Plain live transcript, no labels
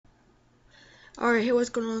Alright, hey, what's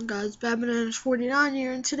going on, guys? BadBananas49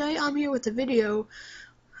 here, and today I'm here with a video.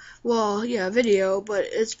 Well, yeah, video, but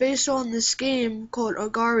it's based on this game called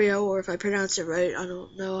Agario, or if I pronounce it right, I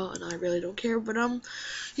don't know, and I really don't care, but,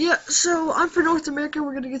 yeah, so I'm for North America.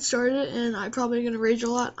 We're gonna get started, and I'm probably gonna rage a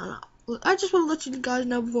lot. I just want to let you guys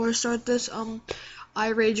know before I start this, I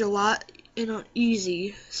rage a lot,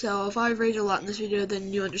 easy, so if I rage a lot in this video,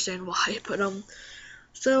 then you understand why, but,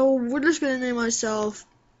 so we're just gonna name myself,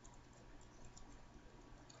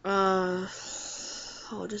 I'll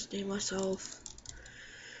just name myself.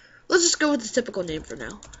 Let's just go with the typical name for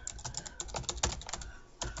now.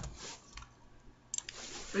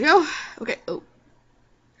 There we go. Okay. Oh.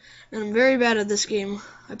 And I'm very bad at this game.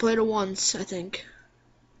 I played it once, I think.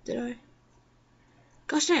 Did I?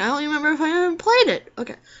 Gosh dang, I don't even remember if I even played it.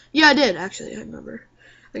 Okay. Yeah, I did, actually. I remember.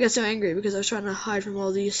 I got so angry because I was trying to hide from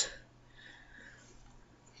all these.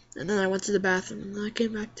 And then I went to the bathroom and then I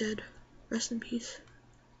came back dead. Rest in peace.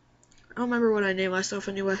 I don't remember what I named myself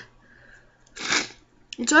anyway.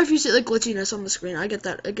 I'm sorry if you see like glitchiness on the screen. I get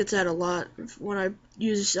that. It gets that a lot when I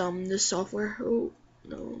use this software. Oh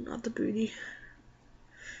no, not the booty.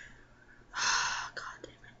 God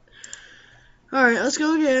damn it! All right, let's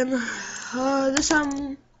go again. This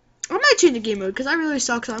time I might change the game mode because I really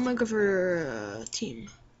suck. So I'm gonna go for team.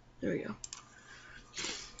 There we go.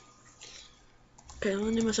 Okay, I'm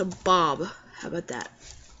gonna name myself Bob. How about that?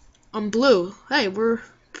 I'm blue. Hey, we're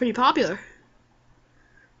pretty popular.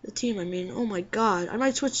 The team, I mean. Oh my god. I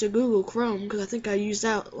might switch to Google Chrome because I think I used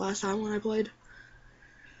that last time when I played.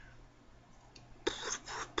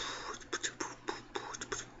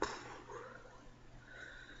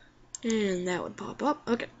 And that would pop up.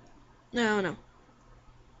 Okay. No.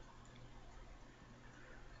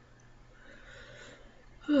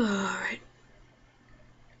 Alright.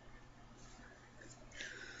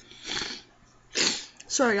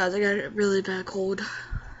 Sorry guys, I got a really bad cold.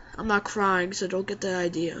 I'm not crying, so don't get the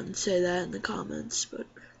idea and say that in the comments, but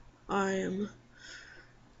I am.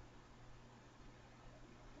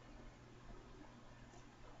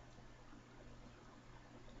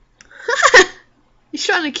 He's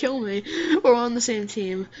trying to kill me. We're on the same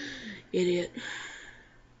team. Idiot.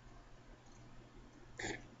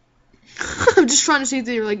 I'm just trying to see if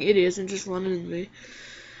they're like idiots and just running into me.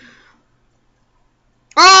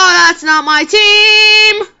 Oh, that's not my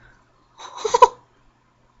team!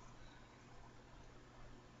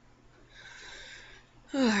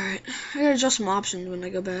 Alright, I gotta adjust some options when I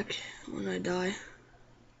go back, when I die.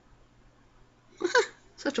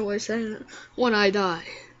 Such a way of saying it. When I die.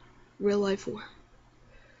 Real life form.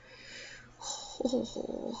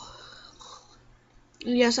 Oh.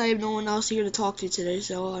 Yes, I have no one else here to talk to today,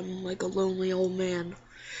 so I'm like a lonely old man.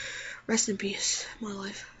 Rest in peace, my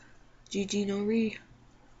life. GG no re.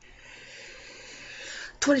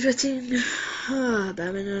 2015.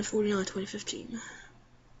 BadBananas49 2015.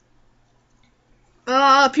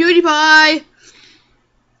 PewDiePie!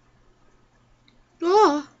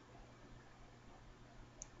 Oh.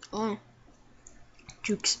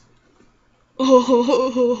 Jukes.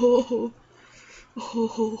 Oh.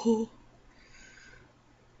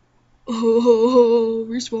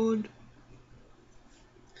 Respawn.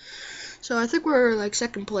 So I think we're like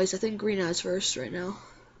second place. I think green has first right now.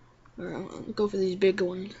 Or I'll go for these big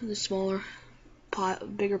ones, the smaller,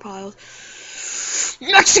 bigger piles.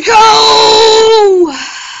 Mexico!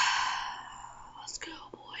 Let's go,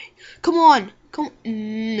 boy. Come on.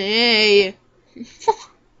 Nay.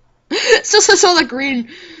 Still saw that green.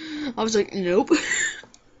 I was like, nope.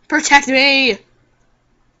 Protect me.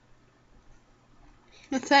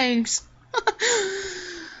 Thanks.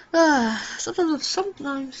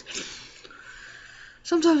 Sometimes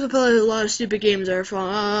I play a lot of stupid games that are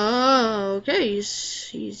fun. Okay,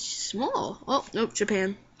 he's small. Oh, nope,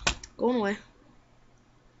 Japan. Going away.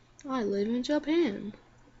 I live in Japan.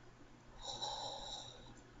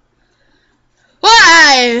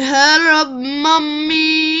 Why? Hello,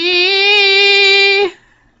 mommy.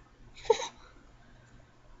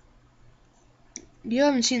 You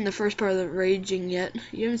haven't seen the first part of the raging yet.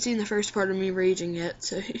 You haven't seen the first part of me raging yet,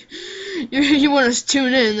 so you want to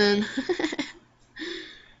tune in then.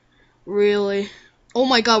 Really? Oh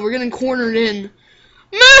my god, we're getting cornered in.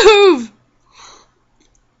 Move!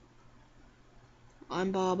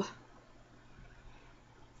 I'm Bob.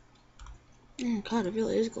 Oh god, it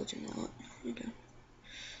really is glitching out. Okay.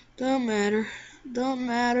 Don't matter.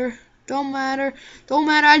 I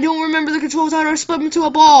don't remember the controls. How do I split them into a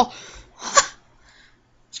ball?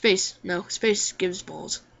 Space. No, space gives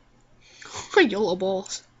balls. Yellow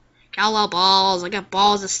balls. Yellow balls. I got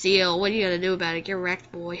balls of steel. What are you gonna do about it? Get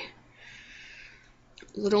wrecked, boy.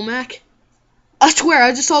 Little Mac. I swear,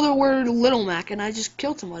 I just saw the word Little Mac and I just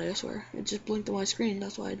killed somebody, I swear. It just blinked on my screen,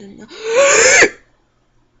 that's why I didn't know.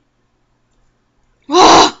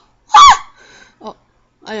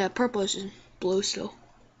 Oh, yeah, purple is blue still.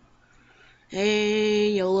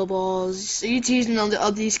 Hey, YOLO balls. Are you teasing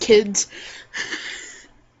of these kids?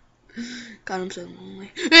 God, I'm so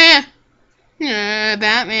lonely. Yeah,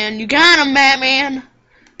 Batman. You got him, Batman.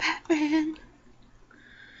 Batman.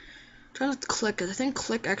 Try not to click, because I think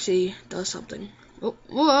click actually does something.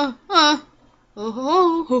 Oh,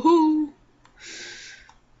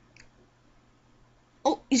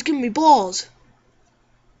 he's giving me balls.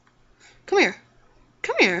 Come here.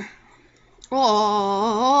 Come here.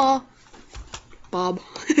 Oh, Bob.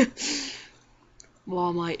 Well,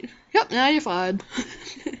 I might. Yep, now you're fine.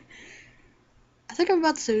 I think I'm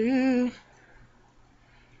about to...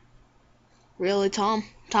 Really, Tom?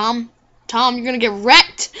 Tom, you're gonna get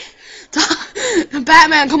wrecked!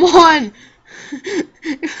 Batman, come on!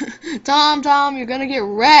 Tom, you're gonna get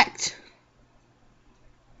wrecked!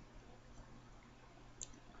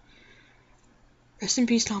 Rest in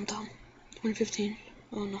peace, Tom. 2015.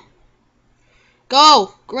 Oh no.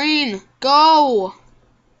 Go! Green! Go!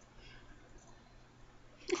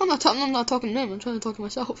 I'm not talking to him, I'm trying to talk to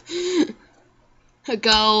myself.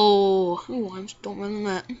 Go! Ooh, don't run on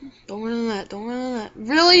that. Don't run on that. Don't run on that.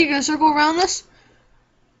 Really? You're gonna circle around this?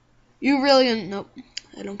 You really? Nope.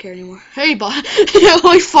 I don't care anymore. Hey, bud. You're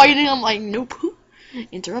like fighting. I'm like, nope.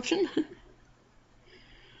 Interruption.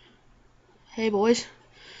 Hey, boys.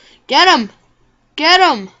 Get him! Get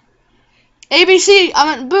him! ABC!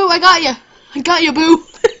 Boo, I got you! I got you, Boo!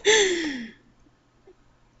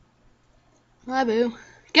 Hi, Boo.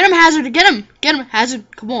 Get him, Hazard! Get him! Get him,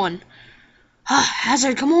 Hazard! Come on.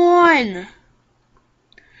 Hazard, come on!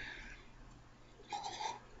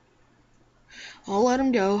 I'll let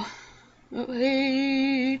him go. Oh,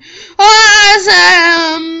 hey.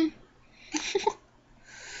 Awesome!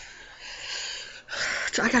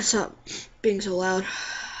 I gotta stop being so loud.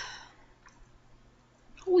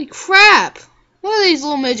 Holy crap! What are these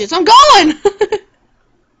little midgets? I'm going!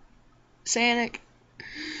 Sanic.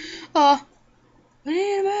 I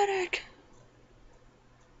need a medic.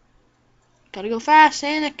 Gotta go fast,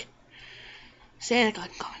 Sanic. Sanic, I'm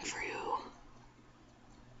coming for you.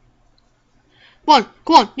 Come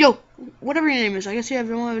on, yo, whatever your name is. I guess you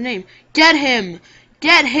don't have a name. Get him!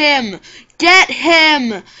 Get him! Get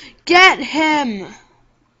him! Get him!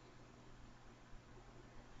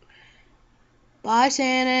 Bye,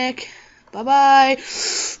 Sanic. Bye-bye.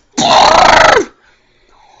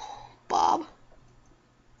 Bob.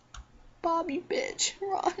 Bob, you bitch.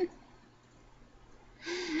 Run.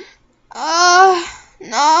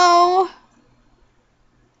 No.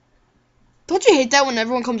 Don't you hate that when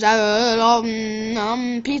everyone comes out,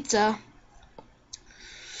 pizza?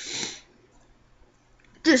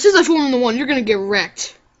 This is a Formula 1, you're gonna get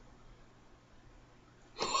wrecked.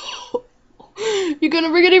 You're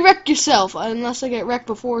gonna really wreck yourself, unless I get wrecked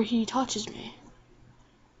before he touches me.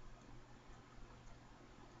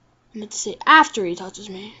 I meant to say after he touches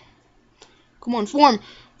me. Come on, form!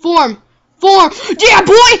 Yeah,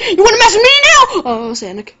 boy! You wanna mess with me now? Oh,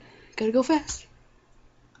 Sanic. Gotta go fast.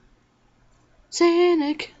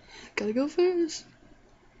 Sanic. Gotta go fast.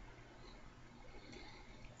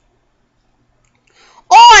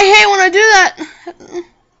 Oh, I hate when I do that!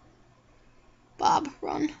 Bob,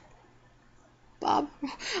 run. Bob.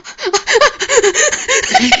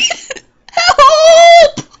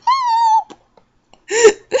 Help!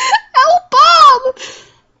 Help, Bob!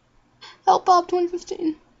 Help, Bob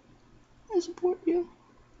 2015. I support you.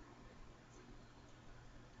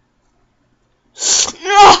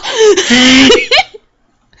 Run!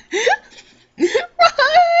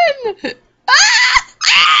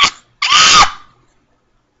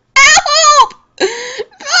 Help!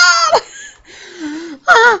 Bob!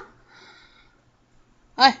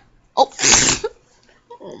 Hi. Oh.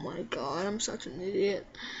 Oh my god, I'm such an idiot.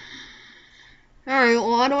 Alright,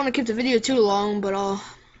 well, I don't want to keep the video too long, but I'll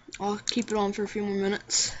keep it on for a few more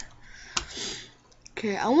minutes.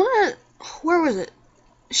 Okay, I want to... Where was it?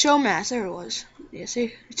 Show mask. There it was. Yeah,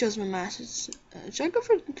 see? It shows my mask. Should I go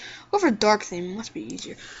for dark theme? It must be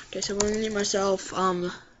easier. Okay, so we're going to name myself,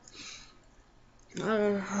 I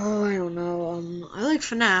don't know. I like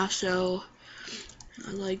FNAF, so...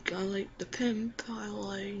 I like the pimp. I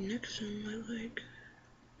like Nixon. I like...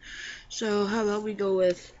 So, how about we go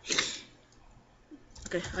with...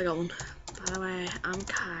 Okay, I got one. By the way, I'm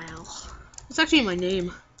Kyle. It's actually my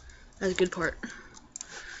name. That's a good part.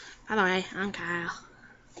 By the way, I'm Kyle.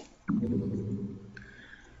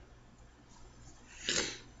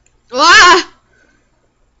 Ah!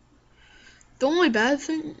 The only bad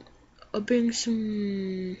thing... being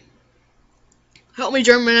some. Help me,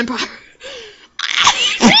 German Empire. I'm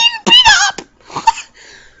being beat up.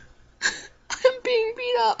 I'm being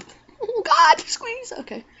beat up. Oh God, squeeze.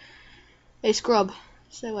 Okay. Hey, scrub.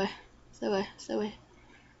 Stay away. Stay away. Stay away.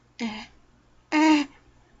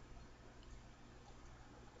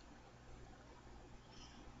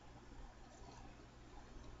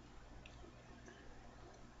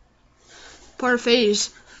 Part of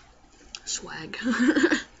phase. Swag.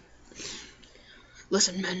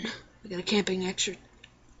 Listen, men. We got a camping extra.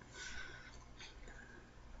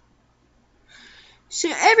 So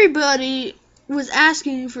everybody was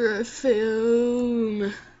asking for a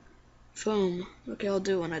foam. Okay, I'll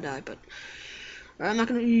do it when I die, but I'm not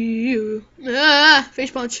gonna you.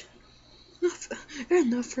 Face punch.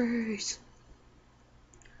 In the face.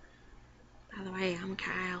 By the way, I'm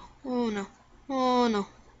Kyle. Oh no. Oh no.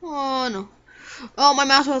 Oh no. Oh, my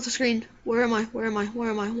mouse went off the screen. Where am I? Where am I? Where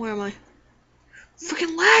am I? Where am I?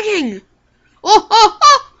 Freaking lagging! Oh, oh,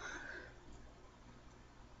 oh!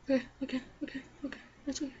 Okay, okay, okay, okay.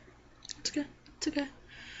 That's okay. It's okay. It's okay.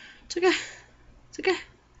 It's okay. It's okay.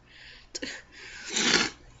 It's okay.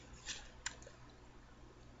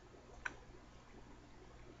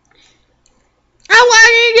 I'm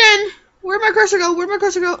lagging again! Where'd my cursor go? Where'd my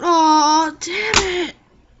cursor go? Oh, damn it!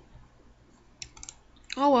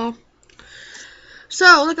 Oh well.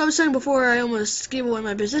 So, like I was saying before, I almost gave away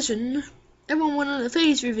my position. Everyone went on a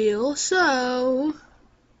face reveal, so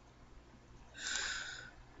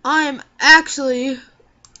I am actually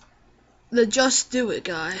the Just Do It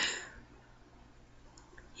guy.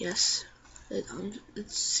 Yes,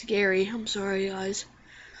 it's scary. I'm sorry, guys.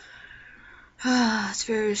 It's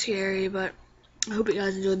very scary, but I hope you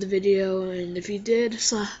guys enjoyed the video, and if you did,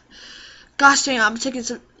 gosh dang, I'm taking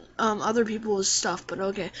some other people's stuff, but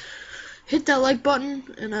okay. Hit that like button,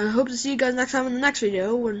 and I hope to see you guys next time in the next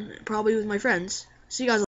video, probably with my friends. See you guys later.